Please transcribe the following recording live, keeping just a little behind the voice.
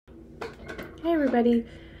Hey everybody,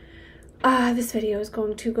 this video is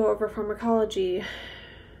going to go over pharmacology.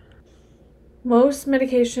 Most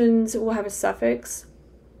medications will have a suffix.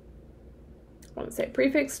 I want to say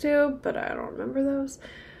prefix too, but I don't remember those.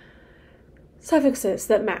 Suffixes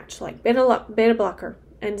that match, like beta blocker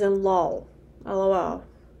ends in lol, lol,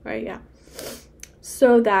 right? Yeah.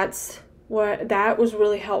 So that was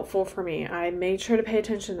really helpful for me. I made sure to pay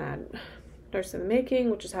attention to that. Nurse in the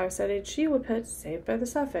making, which is how I studied, she would put saved by the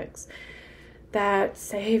suffix. That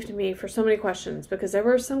saved me for so many questions, because there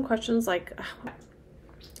were some questions like,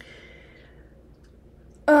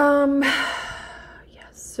 yes,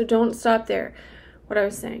 so don't stop there. What I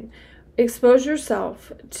was saying, expose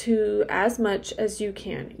yourself to as much as you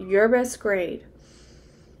can. Your Best Grade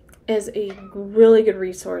is a really good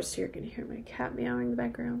resource. You're going to hear my cat meowing in the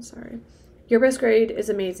background, sorry. Your Best Grade is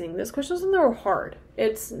amazing. This question's a little hard.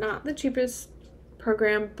 It's not the cheapest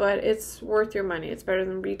program, but it's worth your money. It's better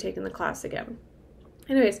than retaking the class again.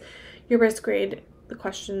 Anyways, Your Best Grade, the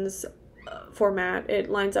questions format, it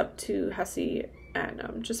lines up to HESI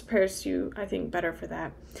and just prepares you, I think, better for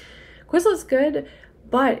that. Quizlet's good,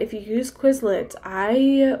 but if you use Quizlet,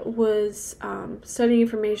 I was studying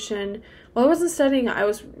information. Well, I wasn't studying, I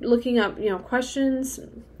was looking up, questions,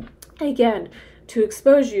 again, to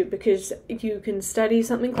expose you, because you can study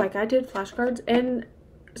something like I did, flashcards, and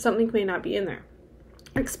something may not be in there.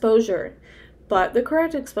 Exposure, but the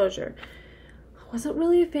correct exposure. I wasn't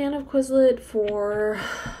really a fan of Quizlet for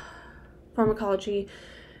pharmacology.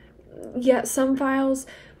 Yeah, some files,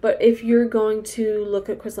 but if you're going to look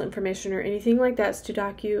at Quizlet information or anything like that,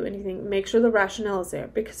 Sudoku, anything, make sure the rationale is there,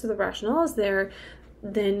 because if the rationale is there,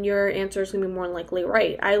 then your answer is going to be more likely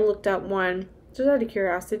right. I looked up one just out of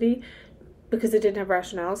curiosity because it didn't have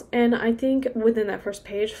rationales, and I think within that first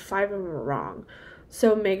page, 5 of them were wrong.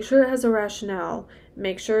 So make sure it has a rationale.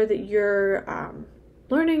 Make sure that you're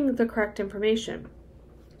learning the correct information.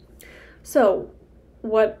 So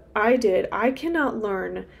what I did, I cannot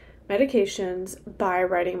learn medications by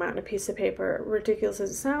writing them out on a piece of paper. Ridiculous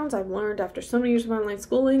as it sounds, I've learned after so many years of online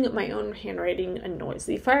schooling, my own handwriting annoys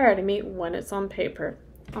the fire out of me when it's on paper.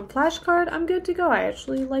 On flashcard, I'm good to go. I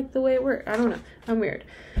actually like the way it works. I don't know. I'm weird.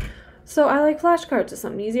 So I like flashcards. It's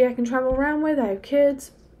something easy I can travel around with. I have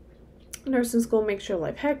kids. Nursing school makes your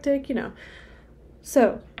life hectic,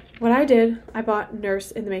 So what I did, I bought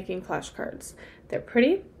Nurse in the Making flashcards. They're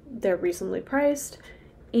pretty, they're reasonably priced,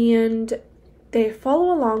 and they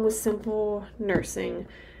follow along with Simple Nursing.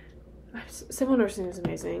 Simple Nursing is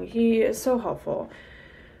amazing. He is so helpful.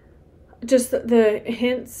 Just the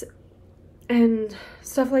hints and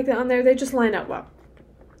stuff like that on there, they just line up well.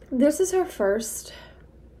 This is her first,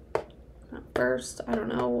 I don't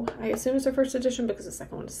know, I assume it's her first edition because the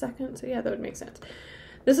second one is second, so yeah, that would make sense.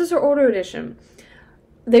 This is her older edition.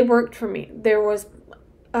 They worked for me. There was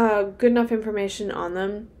good enough information on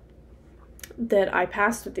them that I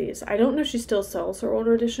passed with these. I don't know if she still sells her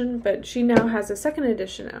older edition, but she now has a second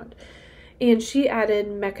edition out. And she added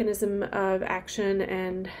mechanism of action,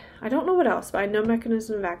 and I don't know what else, but I know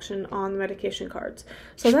mechanism of action on the medication cards.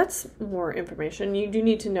 So that's more information. You do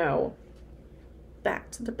need to know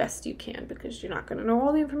that the best you can, because you're not going to know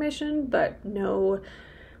all the information, but know,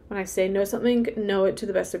 when I say know something, know it to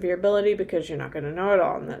the best of your ability, because you're not going to know it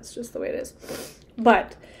all, and that's just the way it is.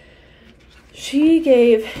 But she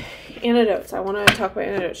gave antidotes. I want to talk about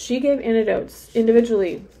antidotes. She gave antidotes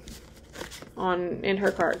individually in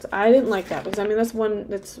her cards. I didn't like that, because that's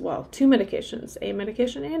two medications, a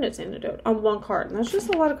medication and its antidote on one card, and that's just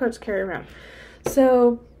a lot of cards to carry around.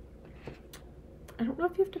 So I don't know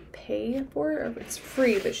if you have to pay for it or if it's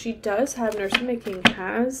free, but she does have, Nurse in the Making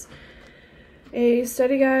has a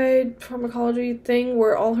study guide pharmacology thing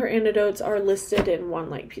where all her antidotes are listed in one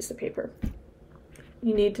piece of paper.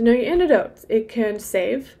 You need to know your antidotes. It can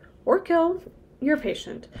save or kill your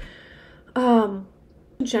patient.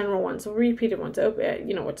 General ones, repeated ones,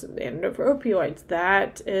 what's the antidote for opioids?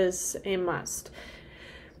 That is a must.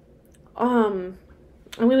 I'm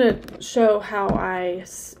going to show how I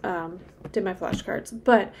did my flashcards,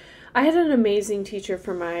 but I had an amazing teacher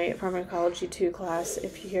for my Pharmacology 2 class.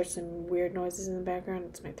 If you hear some weird noises in the background,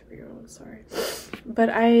 it's my 3-year-old, sorry. But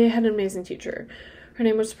I had an amazing teacher. Her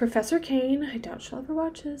name was Professor Kane. I doubt she'll ever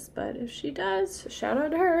watch this, but if she does, shout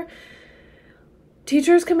out to her.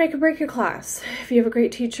 Teachers can make or break your class. If you have a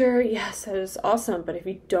great teacher, yes, that is awesome. But if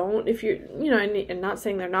you don't, and not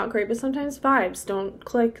saying they're not great, but sometimes vibes don't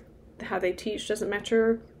click, how they teach doesn't match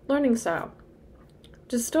your learning style.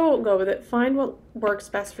 Just still go with it. Find what works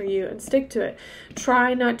best for you and stick to it.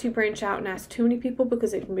 Try not to branch out and ask too many people,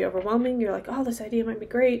 because it can be overwhelming. You're like, oh, this idea might be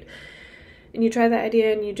great. And you try that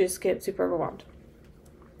idea and you just get super overwhelmed.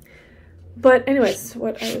 But anyways,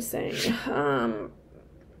 what I was saying,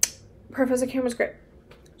 Professor Kim was great.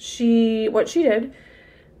 What she did,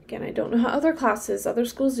 again, I don't know how other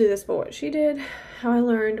schools do this, but what she did, how I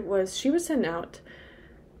learned, was she would send out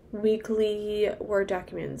weekly Word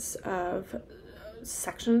documents of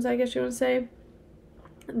sections, I guess you would say,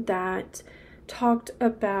 that talked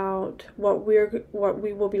about what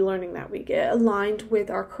we will be learning that week. It aligned with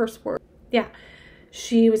our coursework. Yeah,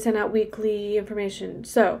 she would send out weekly information.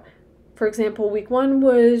 So, for example, week 1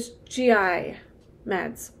 was GI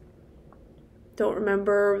meds. Don't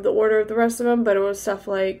remember the order of the rest of them, but it was stuff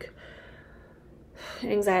like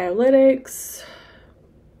anxiolytics,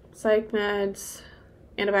 psych meds,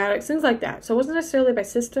 antibiotics, things like that. So it wasn't necessarily by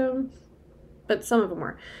system, but some of them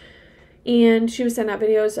were. And she would send out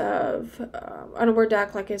videos of, on a Word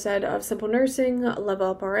doc, like I said, of Simple Nursing,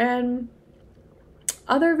 LevelUpRn,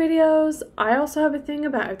 other videos. I also have a thing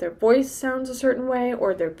about if their voice sounds a certain way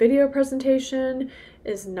or their video presentation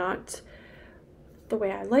is not the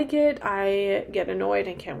way I like it, I get annoyed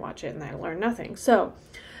and can't watch it and I learn nothing. So,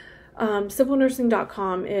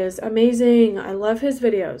 simplenursing.com is amazing. I love his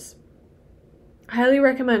videos. Highly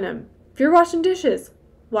recommend him. If you're washing dishes,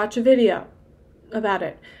 watch a video about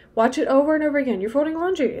it. Watch it over and over again. You're folding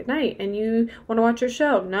laundry at night and you want to watch your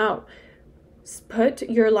show. No. Put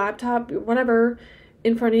your laptop, whatever,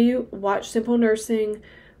 in front of you. Watch Simple Nursing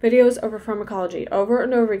videos over Pharmacology over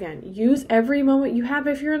and over again. Use every moment you have.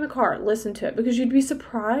 If you're in the car, listen to it, because you'd be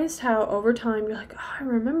surprised how over time you're like, oh, I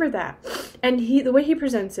remember that. And the way he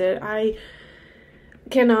presents it, I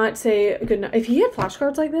cannot say good enough. If he had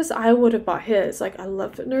flashcards like this, I would have bought his. Like, I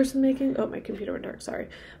love nursing making. Oh, my computer went dark, sorry.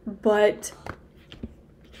 But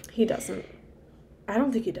he doesn't. I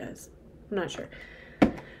don't think he does. I'm not sure.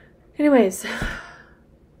 Anyways,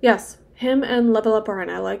 yes, him and LevelUpRn.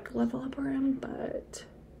 I like LevelUpRn, but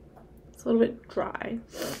it's a little bit dry.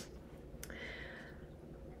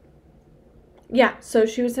 Yeah, so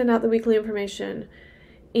she would send out the weekly information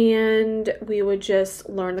and we would just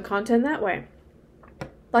learn the content that way.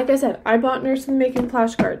 Like I said, I bought nursing making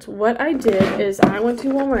flashcards. What I did is I went to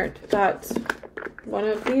Walmart, got one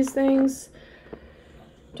of these things.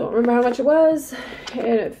 Don't remember how much it was, and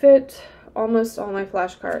it fit almost all my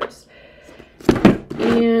flashcards.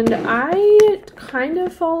 And I kind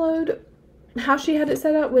of followed how she had it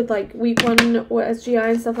set up with like week 1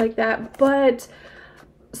 SGI and stuff like that, but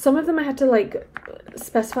some of them I had to like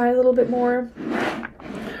specify a little bit more.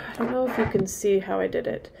 I don't know if you can see how I did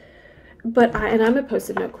it, but I'm a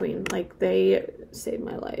post-it note queen. Like, they saved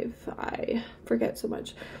my life. I forget so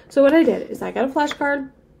much. So what I did is I got a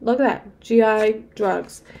flashcard. Look at that, GI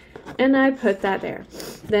drugs, and I put that there.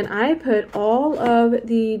 Then I put all of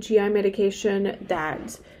the GI medication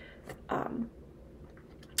that,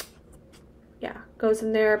 goes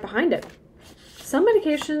in there behind it. Some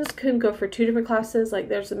medications can go for 2 different classes. Like,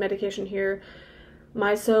 there's a medication here,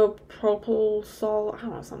 misoprostol, I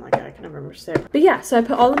don't know, something like that. I can never remember to say it. But yeah, so I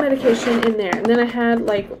put all the medication in there, and then I had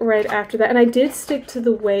like right after that, and I did stick to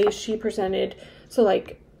the way she presented. So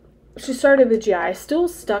like, she started with GI. I still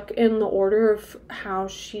stuck in the order of how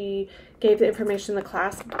she gave the information in the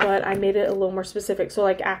class, but I made it a little more specific. So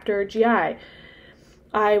like after GI,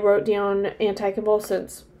 I wrote down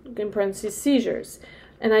anticonvulsants, in parentheses, seizures.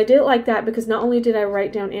 And I did it like that because not only did I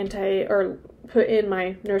write down put in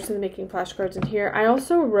my nursing making flashcards in here, I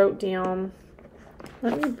also wrote down,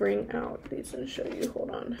 let me bring out these and show you,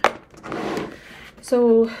 hold on.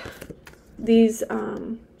 So these,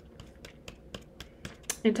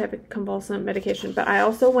 anticonvulsant medication, but I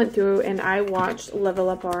also went through and I watched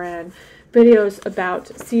LevelUpRn videos about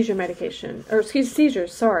seizure medication, or excuse,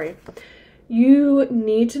 seizures, sorry. You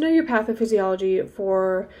need to know your pathophysiology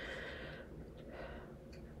for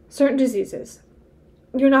certain diseases.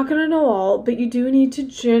 You're not going to know all, but you do need to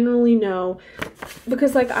generally know,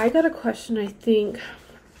 because like I got a question, I think,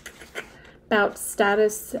 about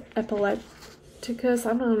status epilepticus. I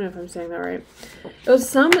don't know if I'm saying that right. It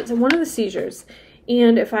was one of the seizures.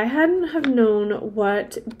 And if I hadn't have known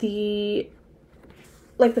what the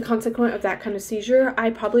consequence of that kind of seizure, I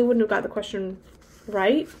probably wouldn't have got the question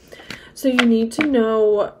right. So you need to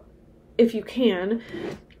know, if you can,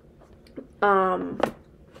 a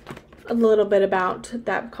little bit about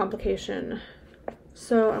that complication.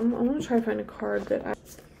 So I'm going to try to find a card that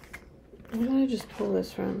where did I just pull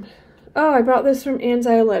this from? Oh, I brought this from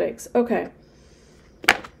Anxiolytics. Okay.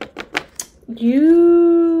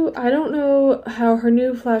 I don't know how her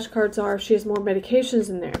new flashcards are, if she has more medications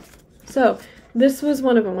in there. So this was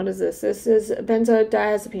one of them. What is this? This is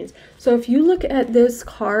benzodiazepines. So if you look at this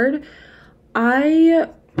card,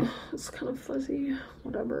 it's kind of fuzzy,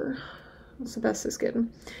 whatever. That's the best it's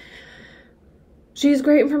getting. She has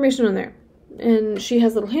great information on there. And she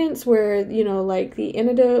has little hints where, you know, like the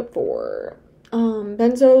antidote for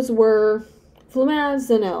benzos were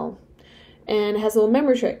flumazenil, and has a little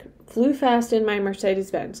memory trick. Flew fast in my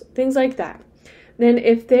Mercedes-Benz. Things like that. Then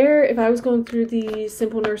if I was going through the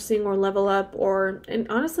Simple Nursing or Level Up and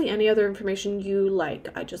honestly any other information you like,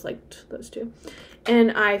 I just liked those two,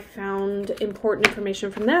 and I found important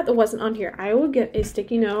information from that wasn't on here, I would get a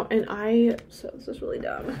sticky note, so this is really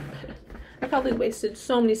dumb. I probably wasted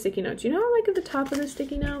so many sticky notes. You know, like at the top of the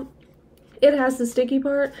sticky note, it has the sticky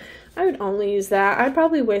part. I would only use that. I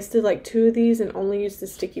probably wasted like 2 of these and only used the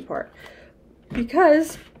sticky part.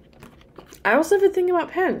 Because I also have a thing about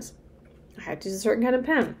pens. I had to use a certain kind of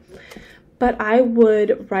pen. But I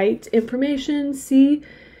would write information, CNS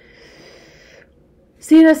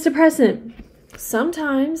depressant.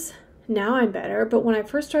 Sometimes, now I'm better, but when I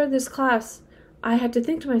first started this class, I had to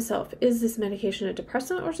think to myself, is this medication a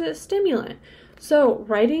depressant or is it a stimulant? So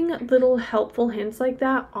writing little helpful hints like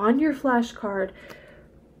that on your flashcard,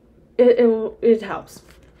 it helps.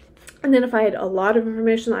 And then if I had a lot of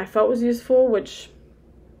information that I felt was useful, which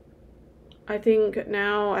I think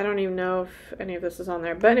now, I don't even know if any of this is on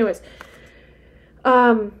there. But anyways,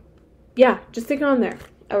 yeah, just stick it on there.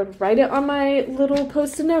 I would write it on my little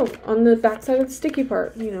post-it note on the backside of the sticky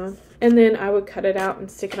part, you know. And then I would cut it out and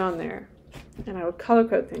stick it on there. And I would color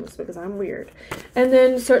code things because I'm weird. And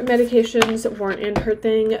then certain medications weren't in her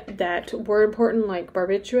thing that were important, like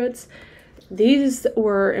barbiturates. These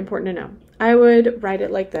were important to know. I would write it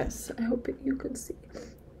like this. I hope you can see.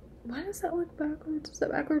 Why does that look backwards? Is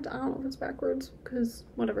that backwards? I don't know if it's backwards because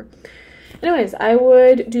whatever. Anyways, I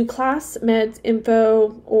would do class, meds,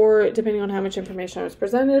 info, or depending on how much information I was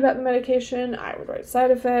presented about the medication, I would write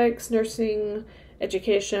side effects, nursing,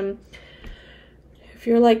 education. If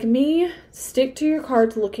you're like me, stick to your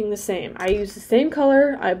cards looking the same. I use the same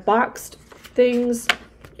color. I boxed things.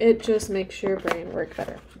 It just makes your brain work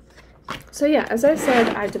better. So yeah, as I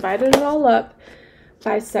said, I divided it all up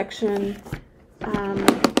by section.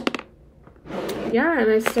 Yeah,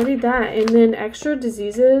 and I studied that. And then extra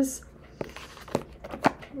diseases,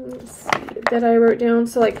 let's see, that I wrote down.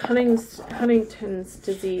 So like Huntington's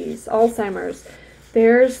disease, Alzheimer's.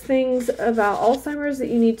 There's things about Alzheimer's that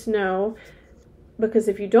you need to know, because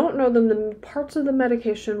if you don't know them, the parts of the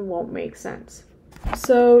medication won't make sense.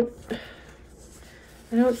 So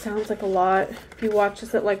I know it sounds like a lot. If you watch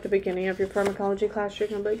this at like the beginning of your pharmacology class, you're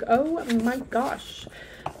going to be like, oh my gosh.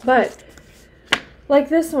 But like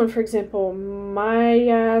this one, for example,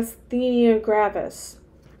 myasthenia gravis.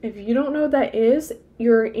 If you don't know what that is,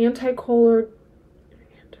 your anticholinergic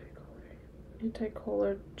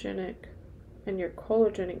and your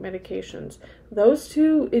cholinergic medications, those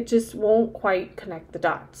two, it just won't quite connect the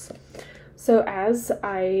dots. So as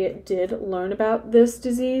I did learn about this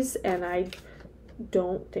disease, and I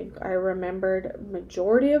don't think I remembered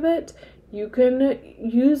majority of it, you can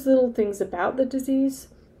use little things about the disease.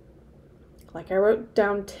 Like I wrote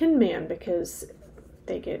down Tin Man because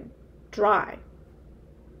they get dry.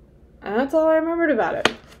 And that's all I remembered about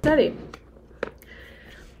it. Study.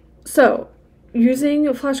 So using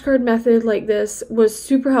a flashcard method like this was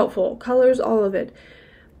super helpful. Colors, all of it.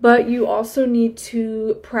 But you also need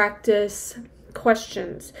to practice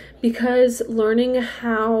questions, because learning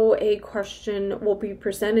how a question will be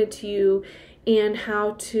presented to you and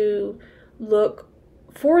how to look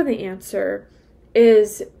for the answer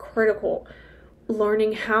is critical.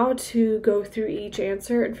 Learning how to go through each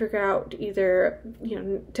answer and figure out either,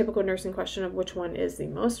 typical nursing question of which one is the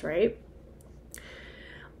most right,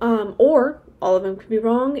 or all of them could be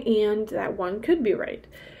wrong and that one could be right.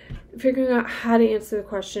 Figuring out how to answer the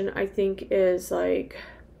question, I think, is like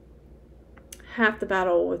half the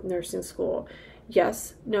battle with nursing school.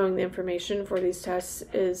 Yes, knowing the information for these tests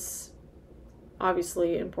is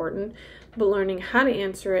obviously important, but learning how to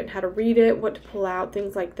answer it, how to read it, what to pull out,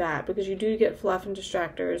 things like that, because you do get fluff and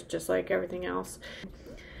distractors just like everything else.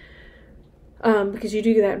 Because you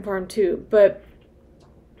do get that in Pharm too. But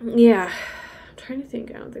yeah, I'm trying to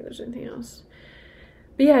think. I don't think there's anything else.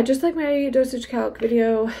 But yeah, just like my dosage calc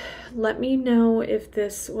video, let me know if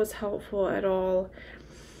this was helpful at all.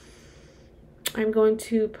 I'm going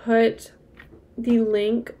to put the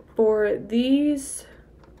link for these,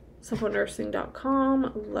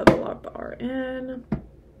 simplenursing.com, LevelUpRn.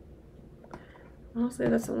 Honestly,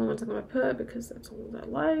 that's the only ones I'm going to put because that's the ones I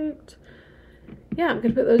liked. Yeah, I'm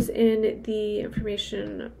going to put those in the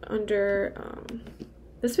information under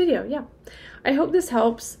this video. Yeah, I hope this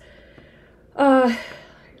helps.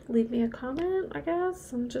 Leave me a comment, I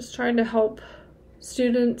guess. I'm just trying to help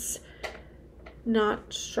students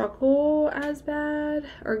not struggle as bad,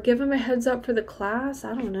 or give them a heads up for the class.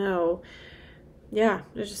 I don't know. yeah,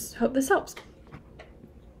 I just hope this helps.